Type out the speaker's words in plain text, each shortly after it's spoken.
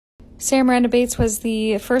Sarah Meranda Bates was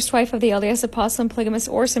the first wife of the LDS apostle and polygamist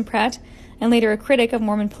Orson Pratt, and later a critic of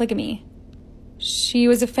Mormon polygamy. She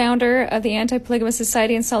was a founder of the Anti-Polygamous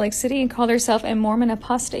Society in Salt Lake City and called herself a Mormon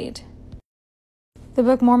apostate. The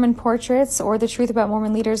book Mormon Portraits, or The Truth About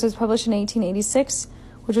Mormon Leaders, was published in 1886,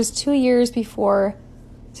 which was 2 years before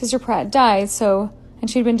Sister Pratt died, and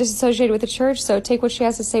she'd been disassociated with the church, so take what she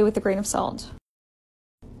has to say with a grain of salt.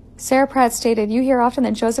 Sarah Pratt stated, "You hear often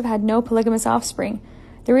that Joseph had no polygamous offspring.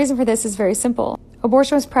 The reason for this is very simple.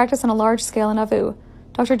 Abortion was practiced on a large scale in Nauvoo.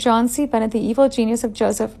 Dr. John C. Bennett, the evil genius of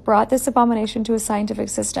Joseph, brought this abomination to a scientific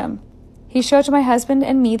system. He showed to my husband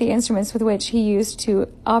and me the instruments with which he used to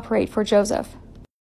operate for Joseph.